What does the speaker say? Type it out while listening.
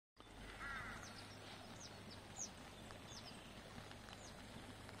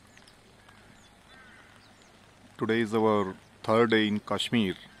Today is our third day in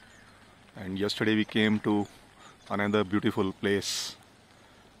Kashmir, and yesterday we came to another beautiful place,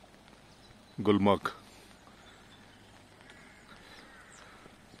 Gulmarg.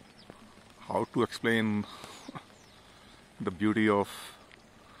 How to explain the beauty of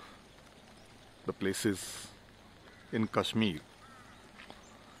the places in Kashmir?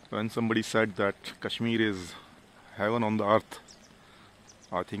 When somebody said that Kashmir is heaven on the earth,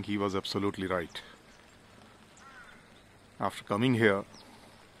 I think he was absolutely right. After coming here,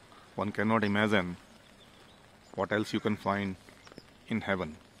 one cannot imagine what else you can find in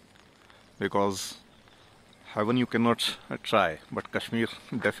heaven, because heaven you cannot try, but Kashmir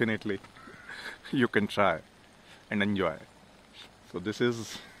definitely you can try and enjoy. So this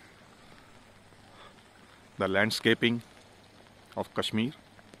is the landscaping of Kashmir,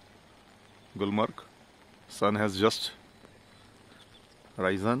 Gulmarg. Sun has just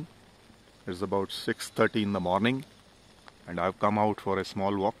risen. It's about 6:30 in the morning, and I've come out for a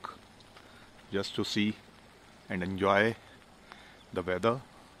small walk just to see and enjoy the weather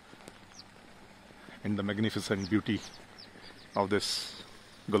and the magnificent beauty of this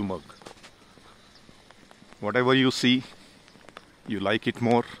Gulmarg. Whatever you see, you like it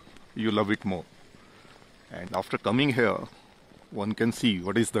more, you love it more. And after coming here, one can see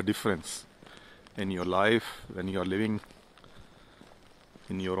what is the difference in your life when you are living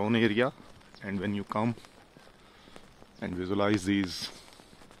in your own area and when you come and visualize these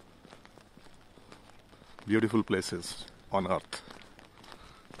beautiful places on earth.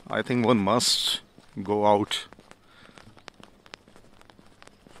 I think one must go out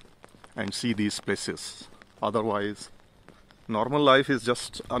and see these places. Otherwise, normal life is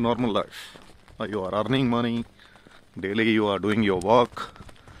just a normal life. You are earning money, daily you are doing your work,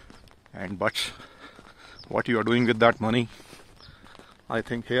 but what you are doing with that money, I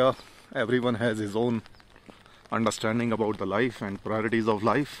think here everyone has his own understanding about the life and priorities of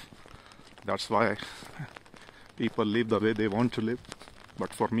life. That's why people live the way they want to live.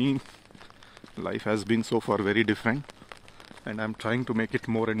 But for me, life has been so far very different, and I'm trying to make it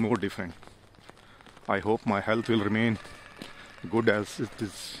more and more different. I hope my health will remain good as it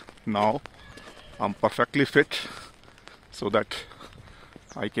is now. I'm perfectly fit so that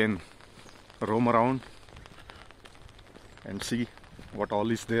I can roam around and see what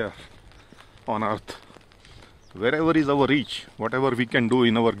all is there on earth. Wherever is our reach, whatever we can do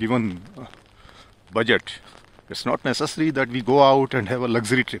in our given budget. It's not necessary that we go out and have a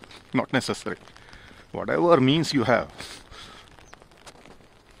luxury trip. Not necessary. Whatever means you have,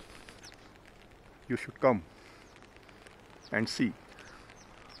 you should come and see.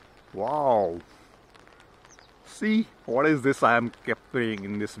 Wow! See, what is this I am capturing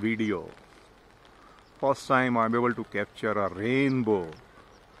in this video? First time I am able to capture a rainbow.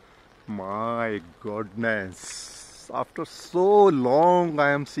 My goodness! After so long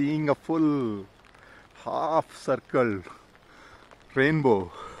I am seeing a full half circle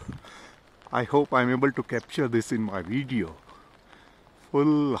rainbow. I hope I am able to capture this in my video.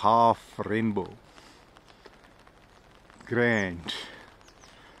 Full half rainbow. Grand.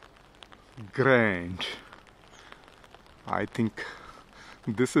 Grand. I think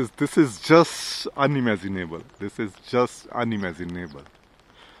this is just unimaginable. This is just unimaginable.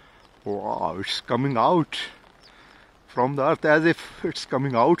 Wow, it's coming out from the earth as if it's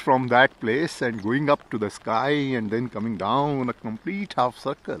coming out from that place and going up to the sky and then coming down a complete half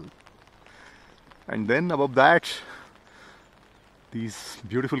circle. And then above that, these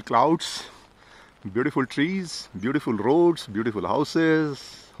beautiful clouds, beautiful trees, beautiful roads, beautiful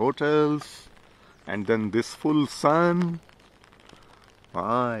houses, hotels, and then this full sun.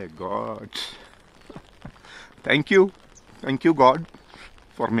 My God. Thank you God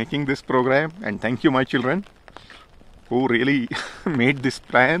for making this program, and thank you my children who really made this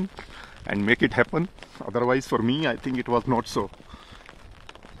plan and make it happen. Otherwise for me, I think it was not so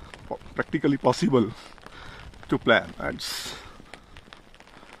practically possible to plan.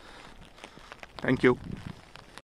 Thank you.